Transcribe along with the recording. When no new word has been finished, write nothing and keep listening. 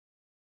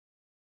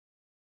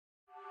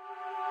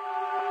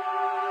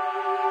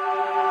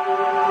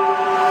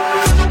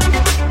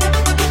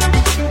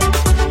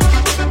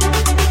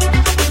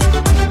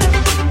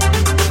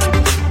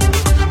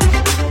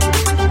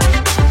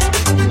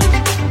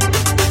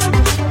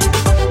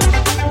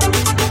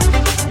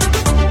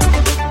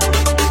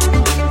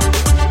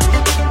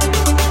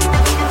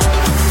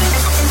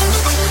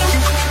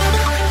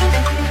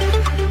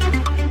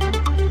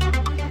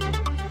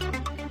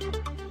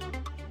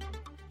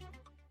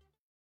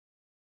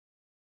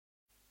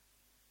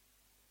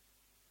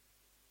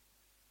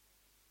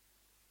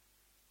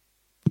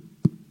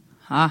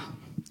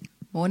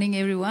Morning,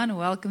 everyone.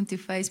 Welcome to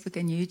Facebook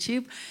and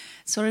YouTube.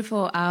 Sorry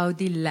for our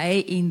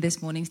delay in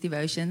this morning's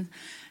devotion.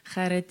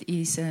 Gerrit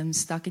is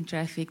stuck in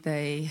traffic.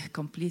 They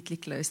completely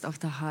closed off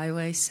the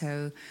highway,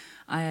 so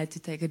I had to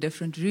take a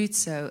different route.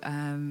 So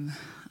I'm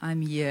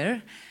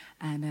here,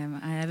 and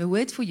I have a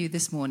word for you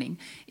this morning.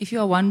 If you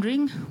are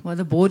wondering what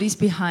the board is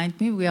behind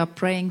me, we are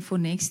praying for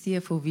next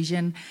year, for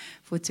vision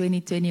for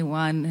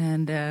 2021,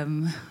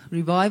 and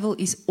revival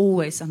is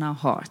always on our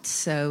hearts.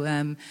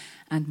 So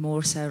and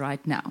more so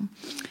right now.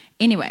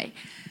 Anyway,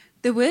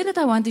 the word that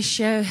I want to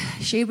share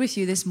with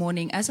you this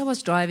morning, as I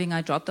was driving,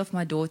 I dropped off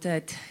my daughter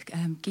at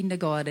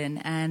kindergarten,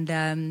 and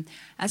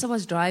as I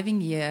was driving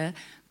here,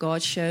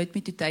 God showed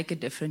me to take a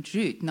different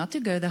route, not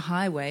to go the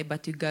highway,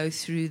 but to go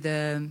through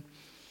the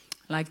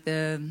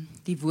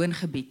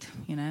woongebied,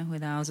 you know, where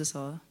the houses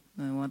are,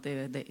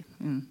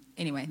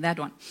 anyway, that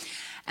one.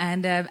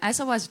 And as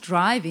I was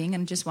driving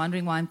and just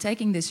wondering why I'm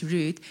taking this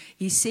route,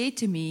 he said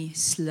to me,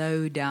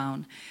 slow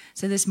down.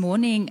 So this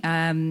morning,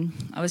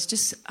 I was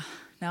just,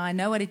 now I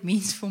know what it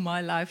means for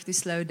my life to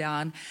slow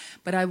down,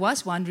 but I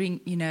was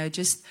wondering, you know,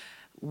 just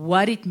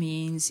what it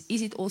means.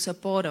 Is it also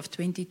part of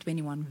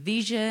 2021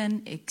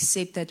 vision,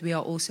 except that we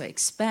are also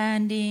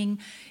expanding?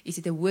 Is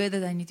it a word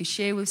that I need to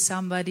share with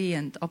somebody?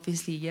 And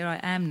obviously here I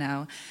am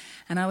now.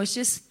 And I was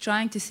just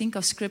trying to think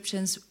of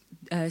scriptures,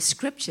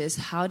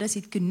 how does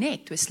it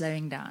connect with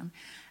slowing down?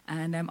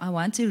 And I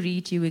want to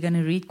read you, we're going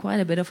to read quite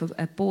a bit of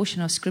a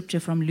portion of scripture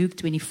from Luke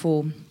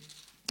 24,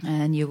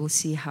 and you will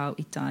see how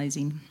it ties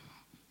in.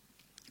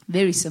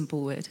 Very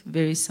simple word,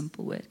 very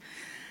simple word.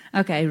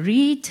 Okay,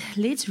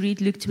 let's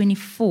read Luke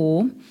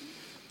 24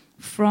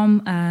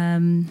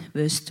 from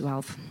verse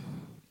 12.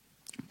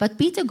 But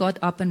Peter got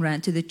up and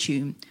ran to the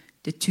tomb,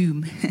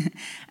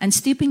 and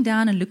stooping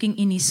down and looking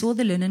in, he saw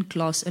the linen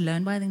cloths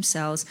alone by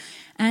themselves,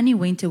 and he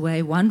went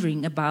away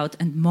wondering about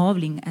and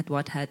marveling at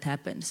what had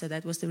happened. So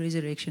that was the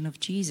resurrection of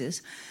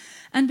Jesus.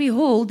 And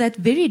behold, that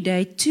very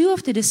day, 2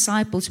 of the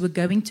disciples were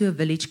going to a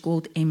village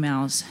called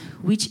Emmaus,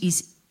 which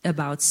is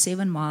about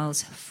 7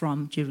 miles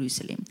from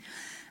Jerusalem.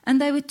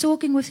 And they were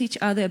talking with each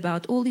other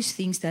about all these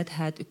things that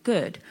had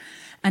occurred.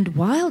 And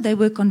while they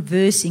were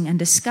conversing and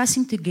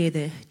discussing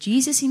together,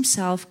 Jesus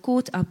himself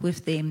caught up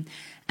with them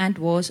and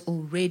was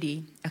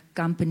already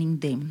accompanying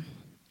them.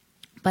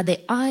 But their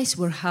eyes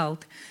were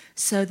held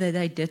so that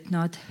they did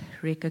not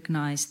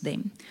recognize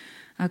them.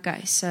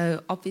 Okay,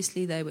 so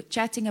obviously they were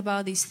chatting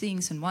about these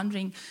things and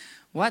wondering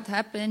what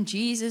happened.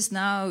 Jesus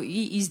now,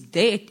 he is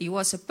dead. He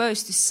was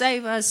supposed to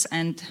save us,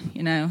 and,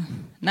 you know,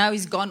 now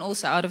he's gone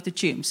also out of the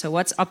tomb. So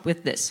what's up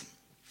with this?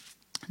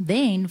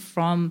 Then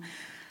from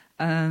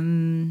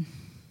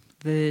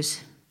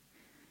verse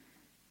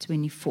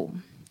 24.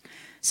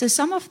 So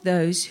some of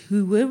those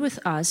who were with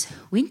us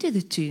went to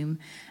the tomb,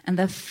 and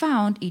they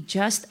found it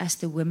just as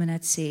the women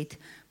had said,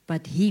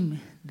 but him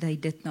they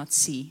did not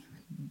see.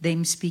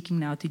 Them speaking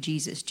now to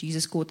Jesus.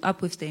 Jesus caught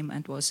up with them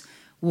and was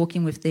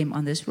walking with them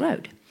on this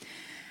road.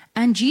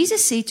 And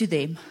Jesus said to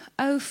them,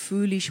 O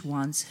foolish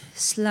ones,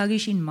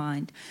 sluggish in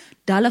mind,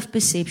 dull of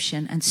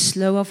perception, and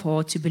slow of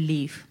heart to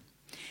believe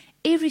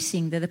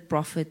everything that the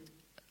prophet,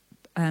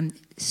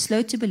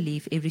 slow to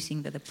believe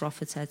everything that the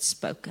prophets had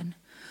spoken.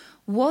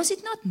 Was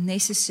it not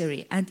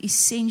necessary and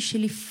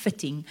essentially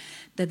fitting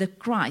that the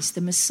Christ,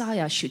 the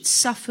Messiah, should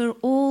suffer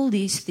all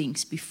these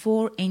things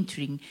before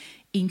entering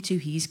into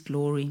his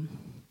glory?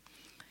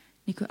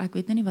 Nico, ek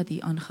weet nou nie wat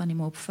hier aangaan nie,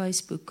 maar op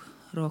Facebook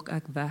raak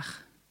ek weg.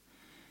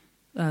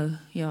 Oh,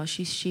 yeah,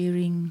 she's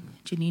sharing.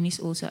 Janine is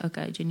also,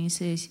 okay, Janine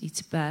says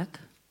it's back.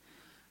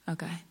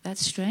 Okay,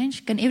 that's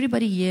strange. Can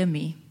everybody hear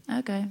me?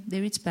 Okay,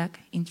 there it's back.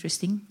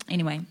 Interesting.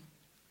 Anyway,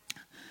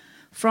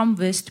 from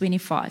verse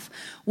 25.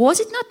 Was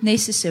it not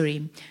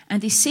necessary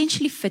and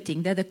essentially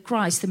fitting that the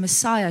Christ, the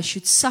Messiah,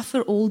 should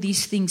suffer all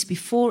these things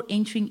before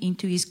entering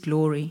into his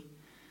glory?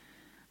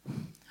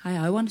 Hy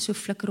hou aan so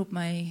flikker op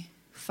my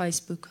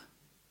Facebook.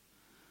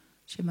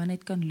 As jy maar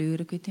net kan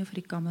loer, ek weet nie of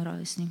die camera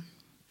is nie.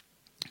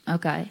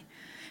 Okay.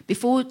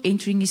 Before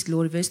entering his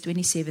glory, verse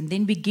 27,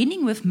 then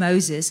beginning with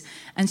Moses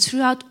and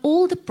throughout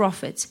all the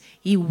prophets,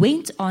 he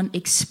went on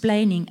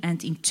explaining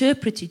and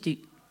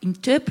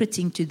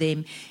interpreting to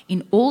them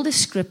in all the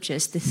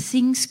scriptures the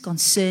things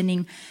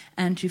concerning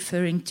and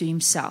referring to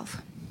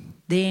himself.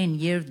 Then,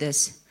 hear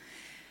this.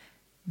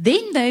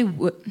 Then they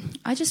were,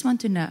 I just want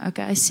to know,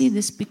 okay, I see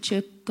this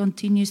picture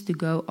continues to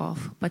go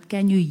off, but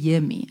can you hear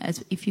me?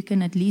 If you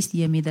can at least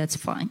hear me, that's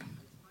fine.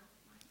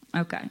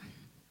 Okay.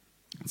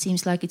 It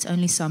seems like it's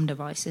only some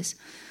devices.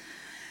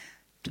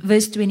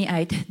 Verse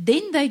 28,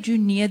 then they drew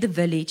near the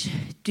village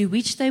to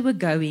which they were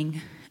going,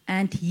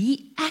 and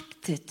he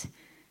acted.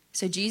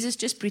 So Jesus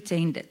just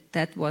pretended.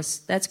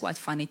 That's quite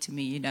funny to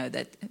me, you know,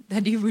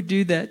 that he would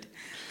do that.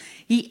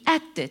 He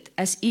acted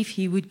as if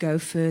he would go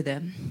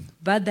further,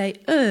 but they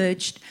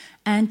urged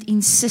and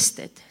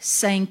insisted,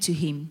 saying to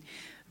him,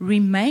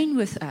 remain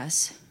with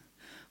us,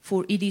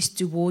 for it is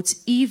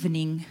towards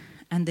evening,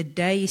 and the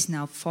day is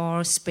now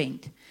far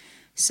spent.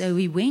 So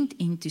he went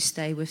in to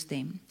stay with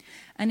them.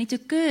 And it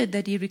occurred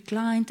that he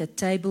reclined at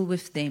table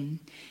with them.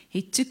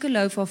 He took a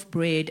loaf of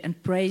bread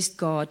and praised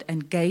God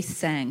and gave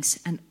thanks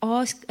and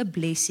asked a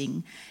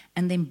blessing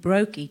and then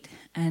broke it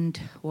and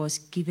was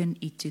given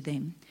it to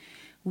them.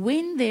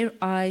 When their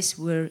eyes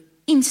were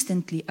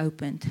instantly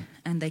opened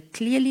and they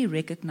clearly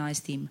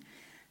recognized him,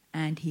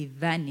 and he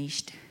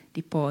vanished,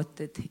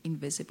 departed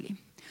invisibly.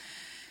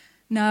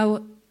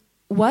 Now,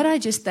 what I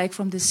just take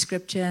from this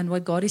scripture and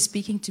what God is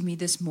speaking to me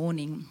this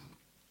morning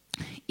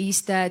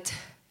is that,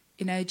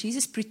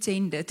 Jesus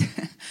pretended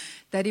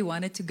that he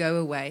wanted to go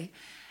away.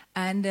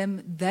 And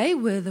they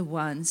were the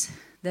ones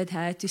that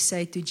had to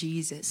say to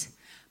Jesus,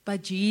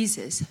 but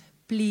Jesus,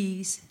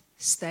 please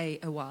stay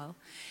a while.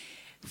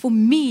 For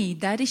me,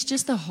 that is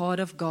just the heart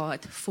of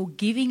God for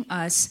giving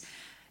us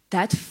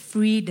that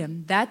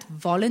freedom, that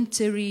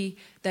voluntary,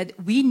 that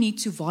we need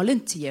to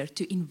volunteer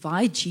to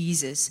invite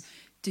Jesus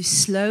to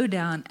slow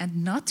down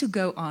and not to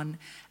go on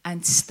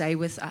and stay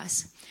with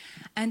us.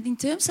 And in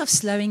terms of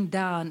slowing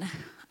down,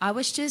 I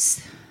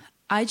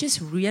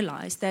just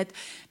realized that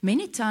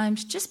many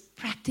times, just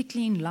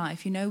practically in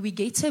life, we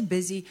get so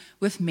busy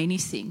with many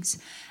things.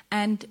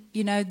 And,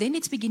 then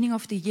it's beginning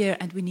of the year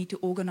and we need to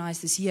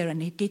organize this year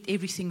and get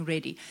everything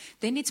ready.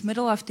 Then it's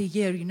middle of the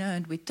year,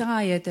 and we're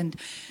tired and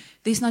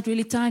there's not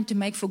really time to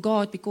make for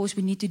God because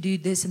we need to do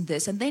this and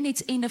this. And then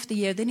it's end of the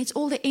year. Then it's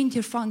all the end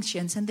year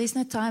functions and there's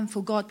no time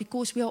for God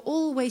because we are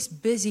always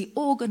busy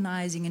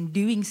organizing and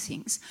doing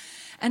things.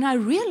 And I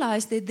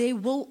realized that there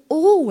will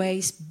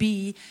always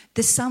be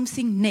the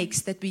something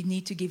next that we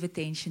need to give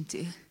attention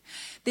to.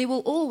 There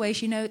will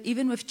always,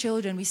 even with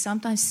children, we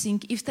sometimes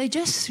think if they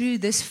just through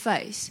this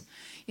phase,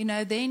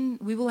 then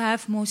we will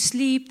have more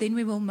sleep, then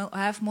we will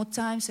have more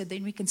time, so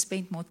then we can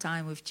spend more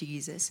time with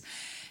Jesus.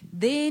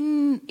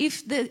 Then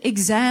if the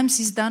exams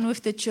is done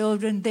with the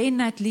children, then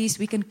at least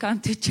we can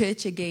come to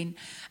church again.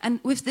 And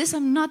with this,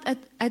 I'm not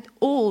at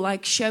all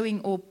like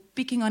showing or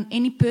picking on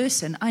any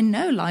person. I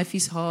know life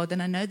is hard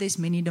and I know there's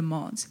many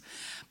demands.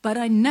 But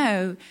I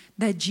know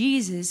that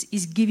Jesus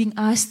is giving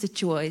us the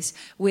choice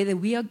whether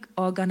we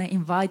are going to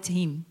invite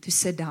him to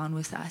sit down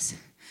with us.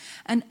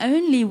 And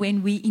only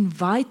when we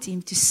invite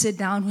him to sit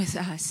down with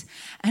us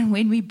and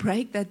when we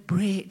break that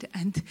bread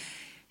and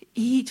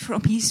eat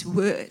from his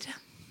word,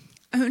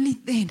 only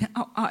then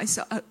our eyes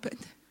are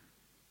opened.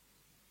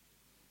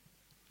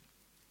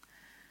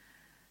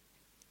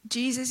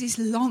 Jesus is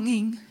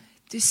longing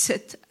to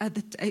sit at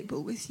the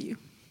table with you.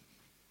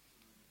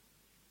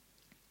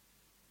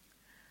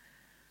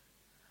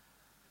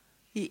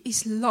 He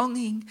is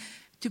longing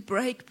to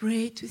break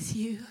bread with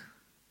you,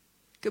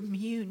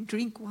 commune,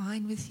 drink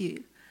wine with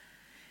you.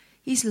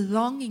 He's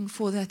longing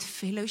for that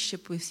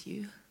fellowship with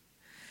you.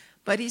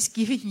 But he's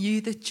giving you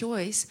the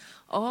choice.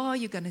 Are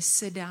you going to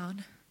sit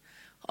down?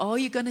 Are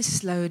you going to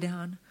slow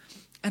down?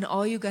 And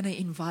are you going to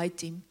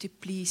invite him to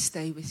please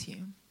stay with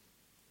you?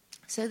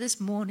 So this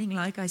morning,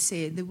 like I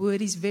said, the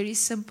word is very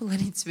simple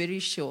and it's very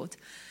short.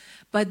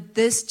 But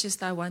this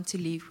just I want to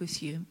leave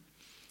with you.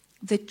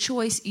 The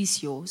choice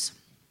is yours.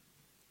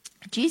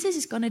 Jesus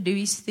is going to do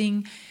his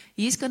thing.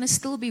 He's going to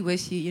still be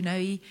with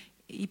you.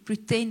 He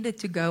pretended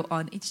to go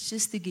on. It's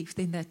just to give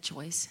them that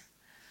choice.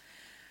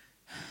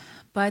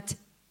 But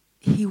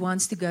he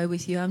wants to go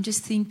with you. I'm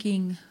just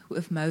thinking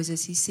of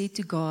Moses. He said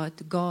to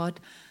God,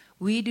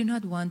 we do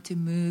not want to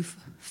move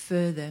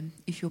further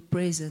if your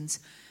presence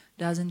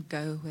doesn't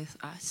go with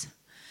us.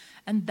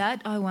 And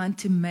that I want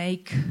to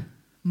make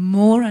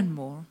more and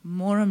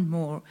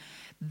more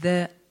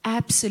the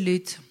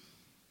absolute,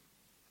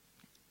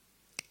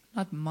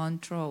 not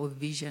mantra or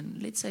vision,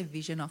 let's say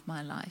vision of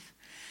my life.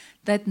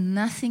 That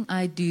nothing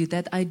I do,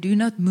 that I do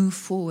not move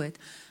forward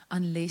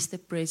unless the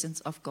presence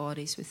of God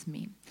is with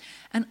me.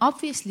 And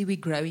obviously we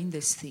grow in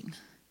this thing.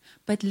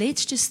 But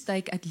let's just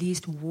take at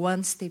least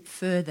one step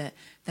further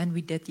than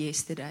we did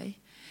yesterday.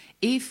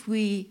 If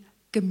we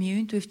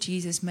communed with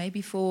Jesus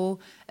maybe for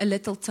a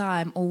little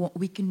time, or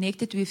we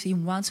connected with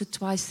him once or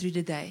twice through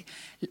the day,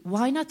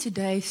 why not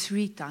today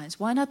 3 times?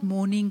 Why not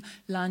morning,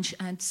 lunch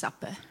and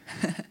supper?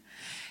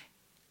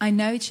 I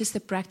know it's just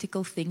a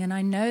practical thing, and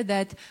I know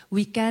that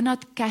we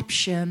cannot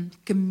capture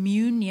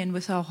communion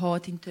with our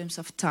heart in terms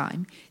of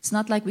time. It's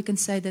not like we can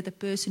say that a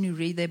person who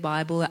read their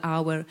Bible an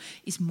hour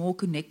is more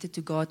connected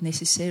to God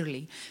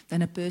necessarily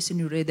than a person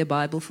who read the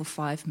Bible for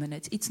 5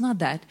 minutes. It's not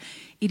that.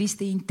 It is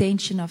the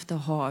intention of the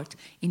heart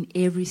in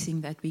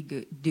everything that we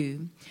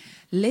do.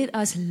 Let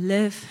us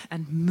live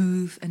and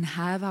move and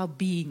have our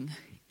being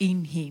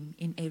in him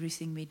in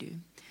everything we do.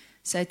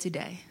 So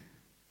today,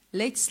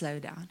 let's slow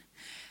down.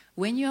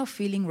 When you are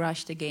feeling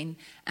rushed again,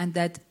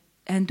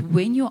 and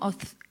when you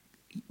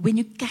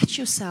catch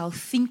yourself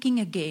thinking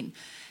again,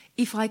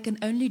 if I can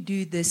only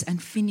do this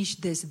and finish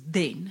this,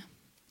 then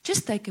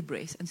just take a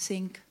breath and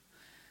think,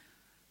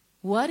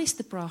 what is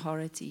the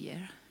priority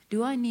here?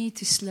 Do I need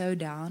to slow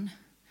down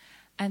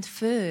and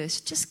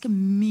first just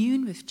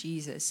commune with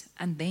Jesus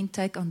and then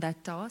take on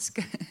that task?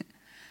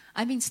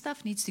 I mean,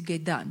 stuff needs to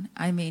get done.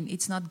 I mean,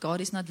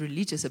 God is not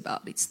religious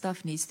about it.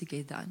 Stuff needs to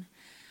get done.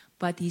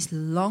 but He's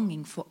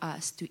longing for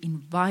us to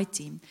invite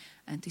Him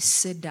and to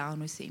sit down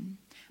with Him.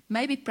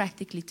 Maybe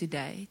practically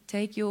today,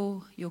 take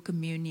your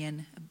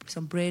communion,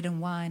 some bread and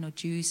wine or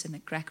juice and a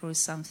cracker or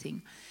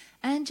something,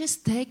 and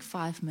just take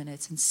 5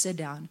 minutes and sit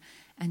down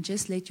and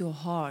just let your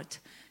heart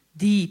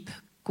deep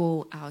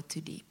call out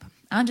to deep.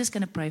 I'm just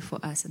going to pray for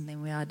us and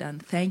then we are done.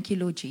 Thank you,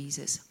 Lord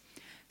Jesus.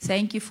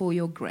 Thank you for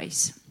your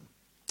grace.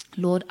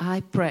 Lord,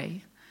 I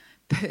pray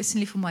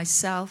personally for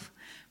myself,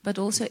 but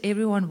also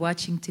everyone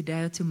watching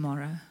today or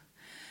tomorrow,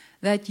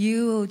 that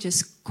you will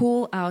just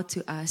call out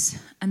to us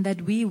and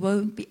that we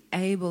won't be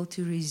able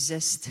to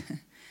resist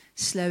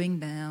slowing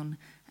down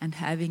and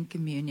having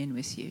communion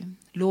with you.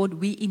 Lord,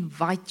 we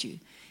invite you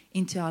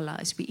into our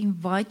lives. We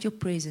invite your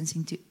presence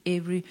into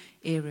every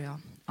area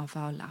of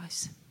our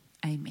lives.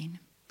 Amen.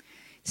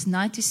 It's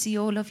nice to see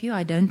all of you.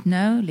 I don't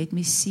know. Let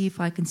me see if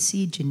I can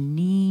see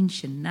Janine,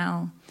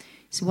 Chanel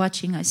is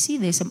watching. I see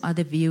there's some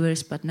other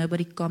viewers, but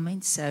nobody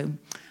comments, so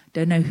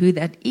don't know who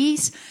that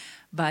is.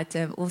 But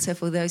also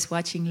for those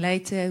watching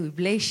later, we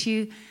bless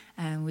you.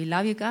 We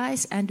love you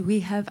guys. And we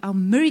have our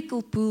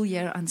miracle pool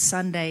here on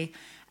Sunday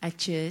at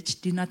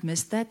church. Do not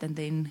miss that. And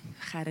then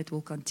Gerrit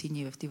will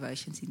continue with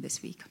devotions in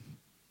this week.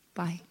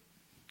 Bye.